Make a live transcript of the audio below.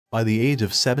By the age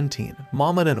of 17,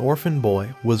 Mahmut, an orphan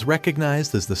boy, was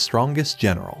recognized as the strongest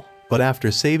general. But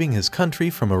after saving his country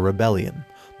from a rebellion,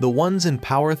 the ones in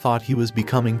power thought he was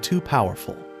becoming too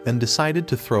powerful and decided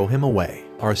to throw him away.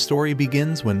 Our story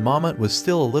begins when Mahmut was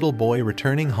still a little boy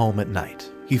returning home at night.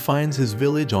 He finds his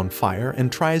village on fire and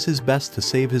tries his best to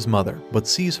save his mother, but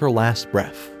sees her last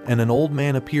breath, and an old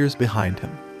man appears behind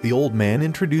him. The old man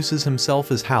introduces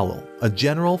himself as Halil, a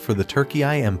general for the Turkey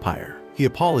Empire. He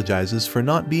apologizes for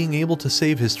not being able to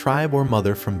save his tribe or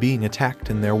mother from being attacked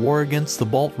in their war against the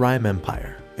Altair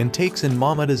Empire, and takes in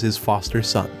Mahmut as his foster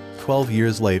son. 12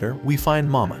 years later, we find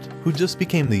Mahmut, who just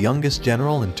became the youngest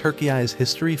general in Turkey's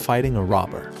history, fighting a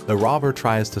robber. The robber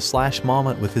tries to slash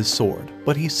Mahmut with his sword,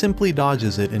 but he simply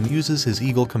dodges it and uses his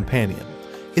eagle companion,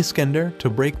 Iskender, to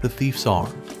break the thief's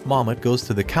arm. Mahmut goes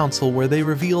to the council where they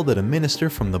reveal that a minister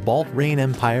from the Altair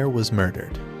Empire was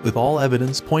murdered. With all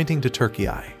evidence pointing to Turkey,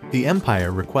 the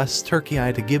Empire requests Turkey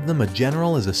to give them a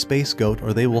general as a space goat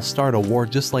or they will start a war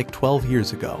just like 12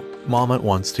 years ago. Mahmut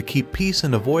wants to keep peace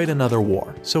and avoid another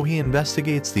war, so he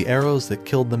investigates the arrows that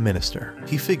killed the minister.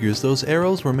 He figures those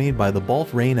arrows were made by the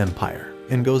Altair Empire,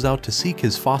 and goes out to seek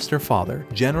his foster father,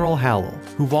 General Halil,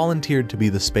 who volunteered to be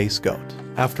the space goat.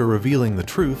 After revealing the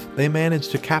truth, they manage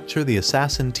to capture the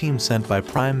assassin team sent by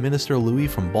Prime Minister Louis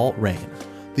from Altair,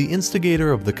 the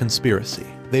instigator of the conspiracy.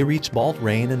 They reach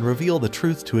Altair and reveal the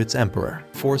truth to its emperor,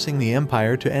 forcing the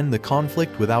empire to end the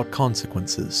conflict without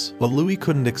consequences. But Louis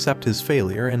couldn't accept his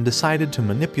failure and decided to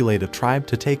manipulate a tribe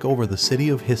to take over the city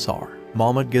of Hisar.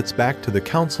 Mahmut gets back to the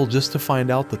council just to find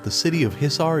out that the city of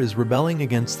Hisar is rebelling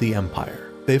against the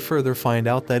empire. They further find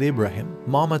out that Ibrahim,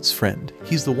 Mahmut's friend,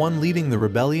 he's the one leading the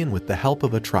rebellion with the help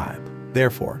of a tribe.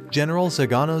 Therefore, General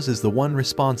Zaganos is the one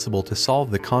responsible to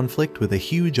solve the conflict with a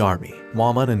huge army.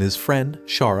 Mahmut and his friend,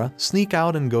 Shara, sneak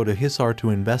out and go to Hisar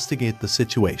to investigate the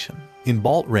situation. In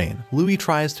Altair, Louis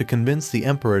tries to convince the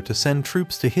emperor to send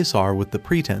troops to Hisar with the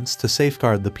pretense to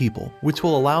safeguard the people, which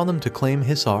will allow them to claim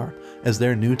Hisar as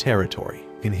their new territory.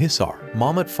 In Hisar,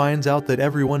 Mahmut finds out that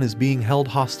everyone is being held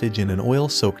hostage in an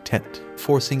oil-soaked tent,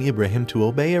 forcing Ibrahim to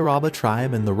obey Araba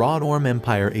tribe and the Altair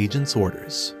Empire agent's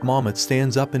orders. Mahmut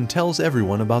stands up and tells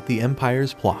everyone about the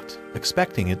empire's plot,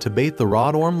 expecting it to bait the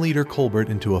Altair leader Colbert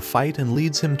into a fight and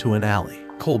leads him to an alley.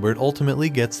 Colbert ultimately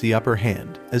gets the upper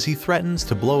hand, as he threatens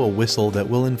to blow a whistle that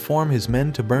will inform his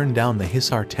men to burn down the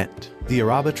Hisar tent. The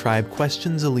Araba tribe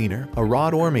questions Alina, a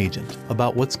Altair agent,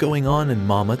 about what's going on in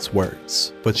Mahmut's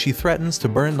words, but she threatens to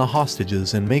burn the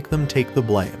hostages and make them take the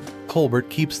blame. Colbert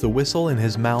keeps the whistle in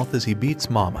his mouth as he beats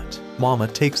Mahmut.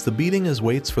 Mahmut takes the beating as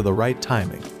waits for the right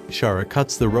timing. Shara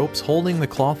cuts the ropes holding the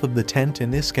cloth of the tent,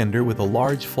 and Iskender with a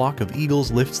large flock of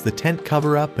eagles lifts the tent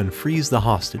cover up and frees the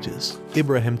hostages.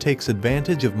 Ibrahim takes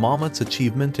advantage of Mahmut's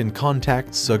achievement and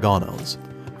contacts Zaganos,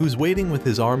 who's waiting with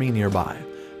his army nearby,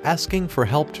 asking for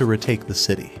help to retake the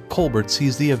city. Colbert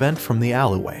sees the event from the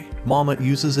alleyway. Mahmut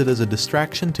uses it as a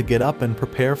distraction to get up and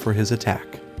prepare for his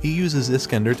attack. He uses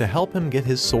Iskender to help him get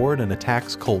his sword and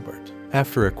attacks Colbert.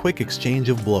 After a quick exchange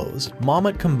of blows,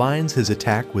 Mahmut combines his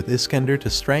attack with Iskender to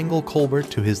strangle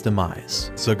Colbert to his demise.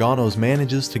 Zaganos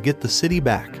manages to get the city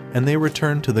back, and they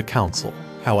return to the council.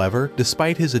 However,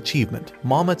 despite his achievement,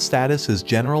 Mahmut's status as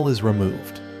general is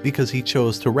removed, because he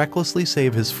chose to recklessly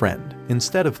save his friend,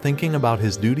 instead of thinking about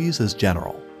his duties as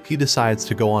general. He decides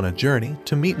to go on a journey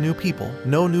to meet new people,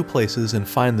 know new places, and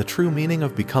find the true meaning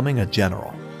of becoming a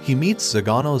general. He meets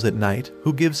Zaganos at night,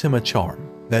 who gives him a charm.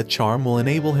 That charm will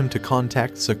enable him to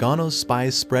contact Zaganos'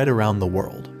 spies spread around the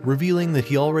world, revealing that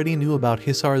he already knew about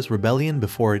Hisar's rebellion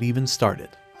before it even started,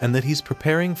 and that he's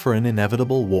preparing for an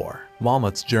inevitable war.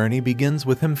 Mahmut's journey begins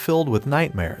with him filled with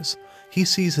nightmares. He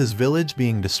sees his village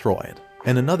being destroyed,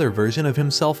 and another version of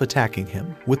himself attacking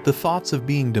him, with the thoughts of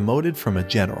being demoted from a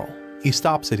general. He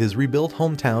stops at his rebuilt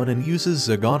hometown and uses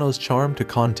Zaganos' charm to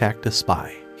contact a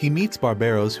spy. He meets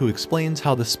Barbaros, who explains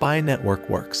how the spy network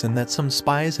works and that some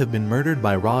spies have been murdered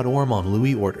by Altair on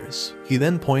Louis' orders. He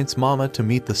then points Mahmut to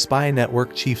meet the spy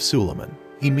network chief Suleiman.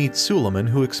 He meets Suleiman,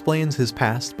 who explains his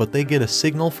past, but they get a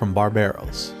signal from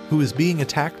Barbaros, who is being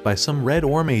attacked by some Red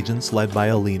Orm agents led by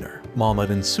Alina. Mahmut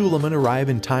and Suleiman arrive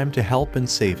in time to help and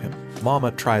save him.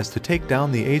 Mahmut tries to take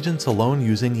down the agents alone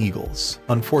using eagles.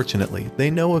 Unfortunately,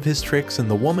 they know of his tricks and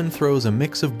the woman throws a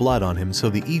mix of blood on him, so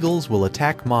the eagles will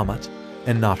attack Mahmut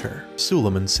and not her.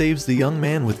 Suleiman saves the young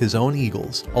man with his own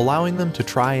eagles, allowing them to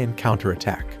try and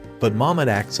counterattack. But Mahmut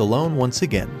acts alone once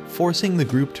again, forcing the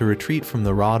group to retreat from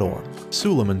the Altair.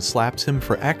 Suleiman slaps him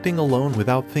for acting alone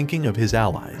without thinking of his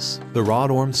allies. The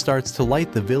Altair starts to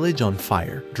light the village on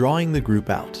fire, drawing the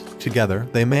group out. Together,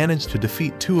 they manage to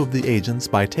defeat two of the agents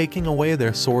by taking away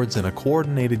their swords in a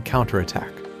coordinated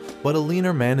counterattack. but a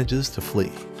leaner manages to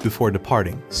flee. Before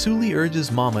departing, Suli urges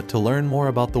Mahmut to learn more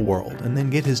about the world and then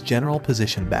get his general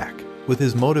position back. With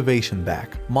his motivation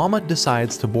back, Mahmut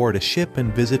decides to board a ship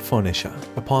and visit Phoenicia.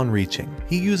 Upon reaching,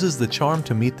 he uses the charm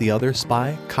to meet the other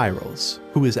spy, Kairos,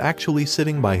 who is actually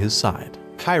sitting by his side.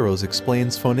 Kairos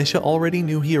explains Phoenicia already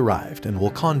knew he arrived and will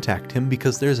contact him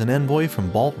because there's an envoy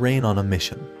from Baltrain on a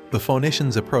mission. The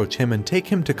Phoenicians approach him and take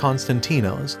him to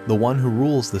Constantinos, the one who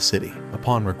rules the city.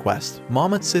 Upon request,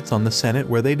 Mahmut sits on the Senate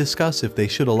where they discuss if they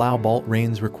should allow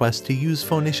Baltrain's request to use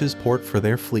Phoenicia's port for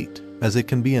their fleet, as it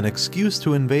can be an excuse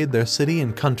to invade their city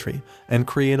and country and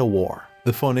create a war.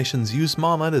 The Phoenicians use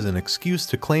Mahmut as an excuse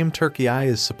to claim Turkey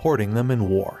is supporting them in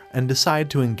war and decide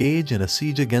to engage in a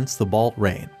siege against the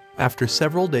Baltrain. After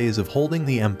several days of holding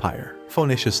the empire,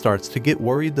 Phoenicia starts to get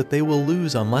worried that they will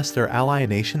lose unless their ally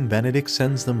nation Venedik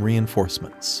sends them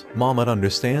reinforcements. Mahmut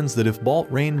understands that if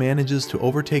Baltrain manages to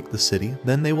overtake the city,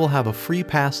 then they will have a free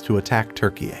pass to attack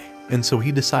Turkey. And so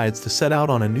he decides to set out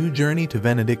on a new journey to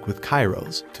Venedik with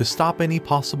Kairos to stop any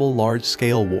possible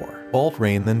large-scale war.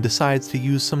 Baltrain then decides to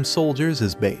use some soldiers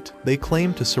as bait. They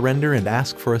claim to surrender and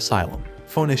ask for asylum.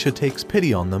 Phoenicia takes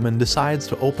pity on them and decides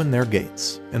to open their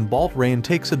gates, and Baltrain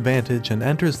takes advantage and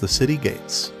enters the city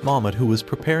gates. Mahmut, who was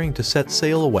preparing to set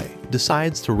sail away,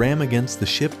 decides to ram against the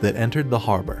ship that entered the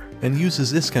harbor, and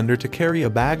uses Iskander to carry a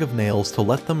bag of nails to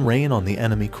let them rain on the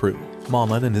enemy crew.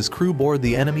 Mahmut and his crew board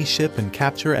the enemy ship and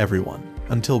capture everyone,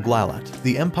 until Glalat,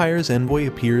 the Empire's envoy,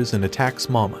 appears and attacks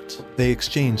Mahmut. They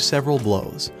exchange several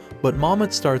blows, but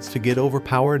Mahmut starts to get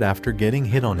overpowered after getting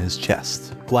hit on his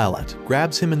chest. Glalat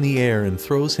grabs him in the air and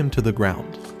throws him to the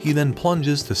ground. He then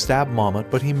plunges to stab Mahmut,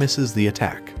 but he misses the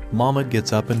attack. Mahmut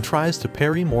gets up and tries to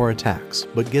parry more attacks,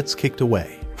 but gets kicked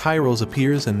away. Kairos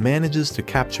appears and manages to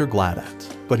capture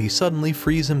Glalat, but he suddenly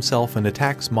frees himself and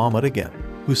attacks Mahmut again,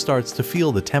 who starts to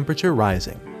feel the temperature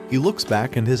rising. He looks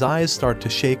back and his eyes start to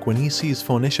shake when he sees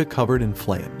Phoenicia covered in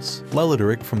flames.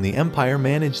 Lelidoric from the Empire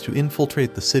managed to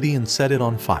infiltrate the city and set it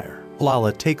on fire.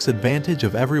 Glalat takes advantage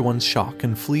of everyone's shock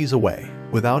and flees away.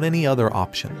 Without any other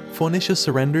option, Phoenicia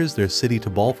surrenders their city to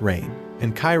Baltrain,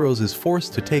 and Kairos is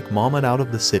forced to take Mahmut out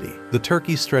of the city. The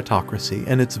Turkey stratocracy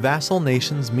and its vassal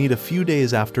nations meet a few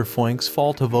days after Phoenix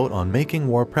fall to vote on making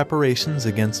war preparations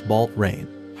against Baltrain.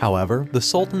 However, the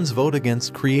sultans vote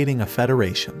against creating a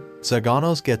federation.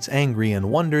 Zaganos gets angry and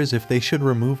wonders if they should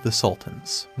remove the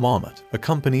sultans. Mahmut,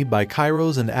 accompanied by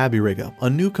Kairos and Abiriga, a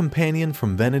new companion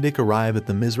from Venedik, arrive at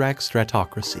the Mizrak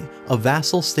stratocracy, a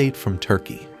vassal state from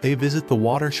Turkey. They visit the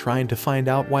water shrine to find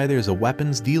out why there's a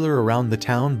weapons dealer around the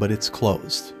town, but it's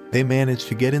closed. They manage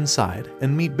to get inside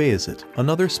and meet Bayezid,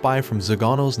 another spy from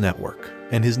Zaganos' network,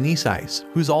 and his niece Ice,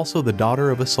 who's also the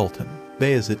daughter of a sultan.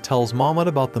 Bayezid tells Mahmut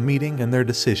about the meeting and their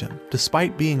decision,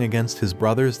 despite being against his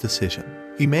brother's decision.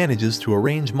 He manages to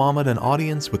arrange Mahmut an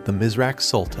audience with the Mizrak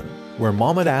Sultan, where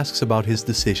Mahmut asks about his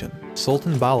decision.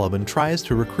 Sultan Balaban tries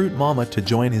to recruit Mahmut to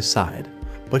join his side,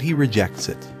 but he rejects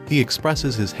it. He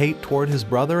expresses his hate toward his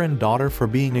brother and daughter for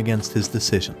being against his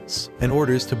decisions, and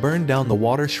orders to burn down the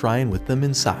water shrine with them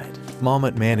inside.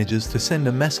 Mahmut manages to send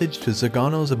a message to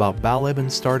Zaganos about Balaban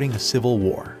starting a civil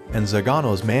war, and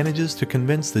Zaganos manages to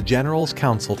convince the General's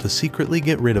Council to secretly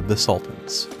get rid of the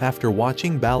sultans. After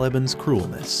watching Balaban's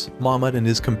cruelness, Mahmut and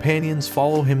his companions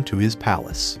follow him to his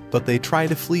palace, but they try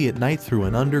to flee at night through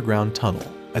an underground tunnel.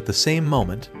 At the same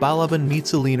moment, Balaban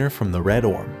meets a leaner from the Red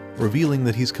Orm, revealing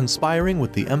that he's conspiring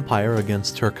with the Empire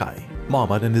against Turkey.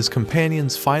 Mahmut and his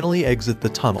companions finally exit the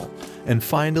tunnel and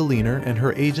find Alina and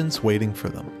her agents waiting for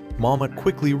them. Mahmut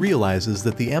quickly realizes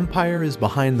that the Empire is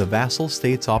behind the vassal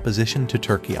state's opposition to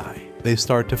Turkey. They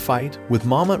start to fight, with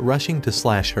Mahmut rushing to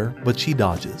slash her, but she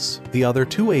dodges. The other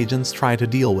two agents try to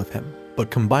deal with him,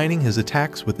 but combining his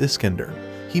attacks with Iskander,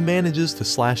 he manages to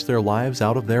slash their lives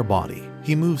out of their body.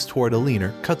 He moves toward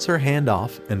Alina, cuts her hand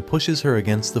off, and pushes her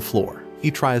against the floor. He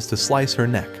tries to slice her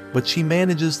neck, but she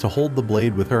manages to hold the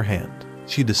blade with her hand.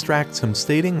 She distracts him,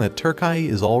 stating that Turkey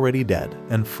is already dead,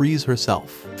 and frees herself,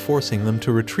 forcing them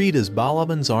to retreat as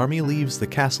Balaban's army leaves the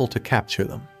castle to capture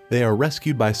them. They are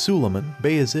rescued by Suleiman,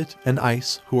 Bayezid, and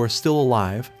Ice, who are still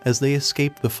alive, as they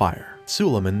escape the fire.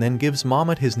 Suleiman then gives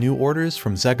Mahmut his new orders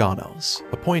from Zaganos,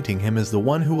 appointing him as the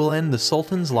one who will end the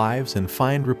Sultan's lives and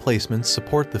find replacements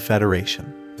support the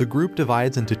Federation. The group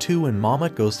divides into two and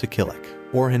Mahmut goes to Kilik.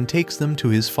 Orhan takes them to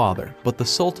his father, but the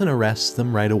Sultan arrests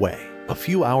them right away. A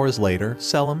few hours later,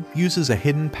 Selim uses a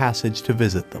hidden passage to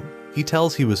visit them. He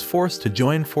tells he was forced to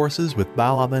join forces with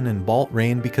Balaban and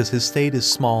Baltrain because his state is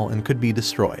small and could be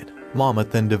destroyed.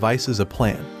 Mahmut then devises a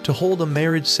plan to hold a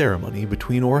marriage ceremony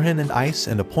between Orhan and Ice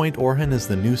and appoint Orhan as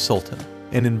the new sultan.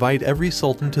 and invite every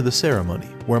sultan to the ceremony,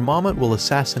 where Mahmut will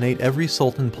assassinate every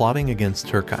sultan plotting against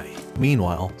Turkey.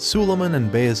 Meanwhile, Suleiman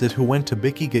and Bayezid, who went to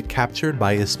Biki, get captured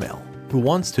by Ismail, who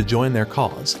wants to join their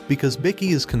cause because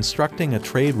Biki is constructing a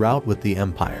trade route with the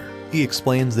empire. He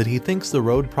explains that he thinks the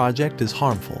road project is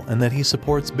harmful and that he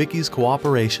supports Biki's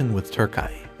cooperation with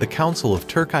Turkey. The Council of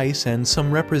Turkey sends some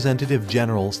representative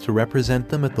generals to represent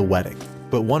them at the wedding.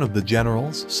 But one of the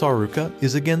generals, Saruka,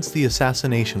 is against the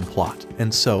assassination plot,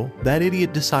 and so that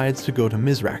idiot decides to go to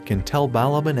Mizrak and tell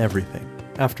Balaban everything.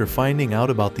 After finding out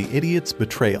about the idiot's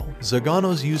betrayal,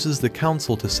 Zaganos uses the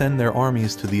council to send their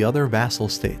armies to the other vassal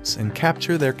states and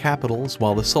capture their capitals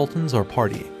while the sultans are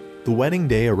partying. The wedding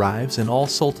day arrives and all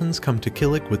sultans come to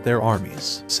Kilik with their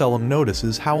armies. Selim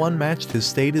notices how unmatched his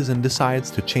state is and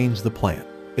decides to change the plan.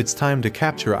 It's time to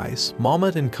capture Ice,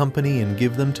 Mahmut and company and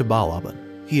give them to Balaban.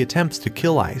 He attempts to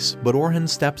kill Ice, but Orhan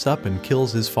steps up and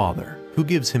kills his father, who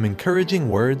gives him encouraging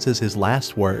words as his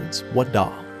last words, "What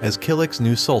da?" As Kilik's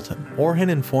new sultan, Orhan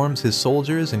informs his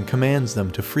soldiers and commands them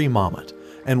to free Mahmut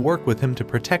and work with him to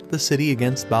protect the city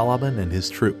against Balaban and his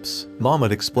troops.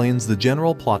 Mahmut explains the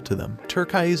general plot to them.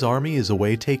 Turkey's army is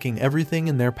away taking everything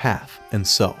in their path, and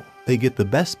so they get the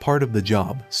best part of the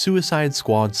job, Suicide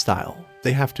Squad style.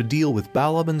 They have to deal with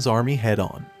Balaban's army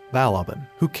head-on. Balaban,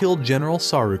 who killed General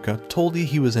Saruka, told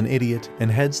he was an idiot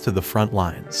and heads to the front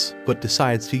lines, but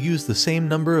decides to use the same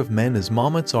number of men as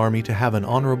Mahmut's army to have an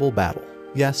honorable battle.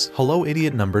 Yes, hello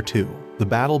idiot number 2. The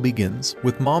battle begins,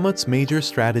 with Mahmut's major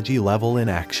strategy level in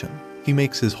action. He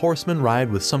makes his horsemen ride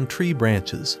with some tree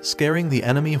branches, scaring the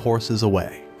enemy horses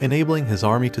away, enabling his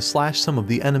army to slash some of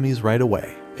the enemies right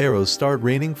away. Arrows start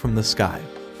raining from the sky,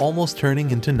 almost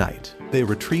turning into night. They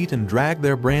retreat and drag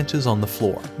their branches on the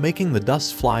floor, making the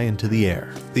dust fly into the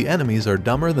air. The enemies are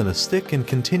dumber than a stick and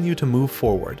continue to move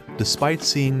forward, despite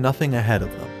seeing nothing ahead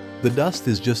of them. The dust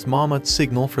is just Mahmut's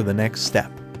signal for the next step.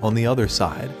 On the other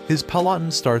side, his peloton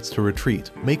starts to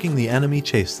retreat, making the enemy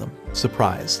chase them.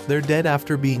 Surprise, they're dead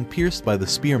after being pierced by the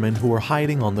spearmen who are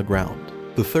hiding on the ground.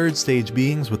 The third stage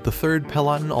begins with the third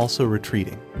peloton also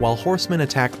retreating, while horsemen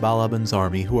attack Balaban's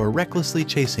army who are recklessly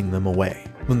chasing them away.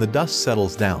 When the dust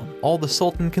settles down, all the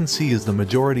Sultan can see is the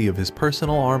majority of his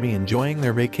personal army enjoying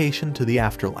their vacation to the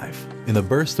afterlife. In a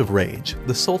burst of rage,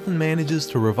 the Sultan manages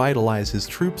to revitalize his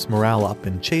troops' morale up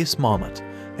and chase Mahmut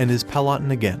and his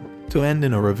peloton again, to end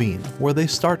in a ravine where they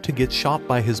start to get shot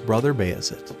by his brother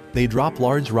Bayezid. They drop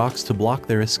large rocks to block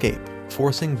their escape,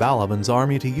 forcing Balaban's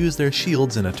army to use their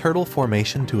shields in a turtle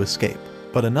formation to escape.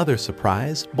 But another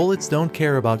surprise, bullets don't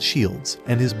care about shields,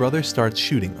 and his brother starts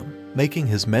shooting them, making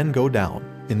his men go down.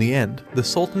 In the end, the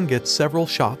Sultan gets several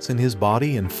shots in his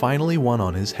body and finally one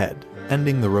on his head,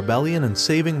 ending the rebellion and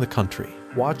saving the country.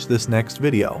 Watch this next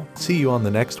video. See you on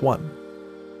the next one.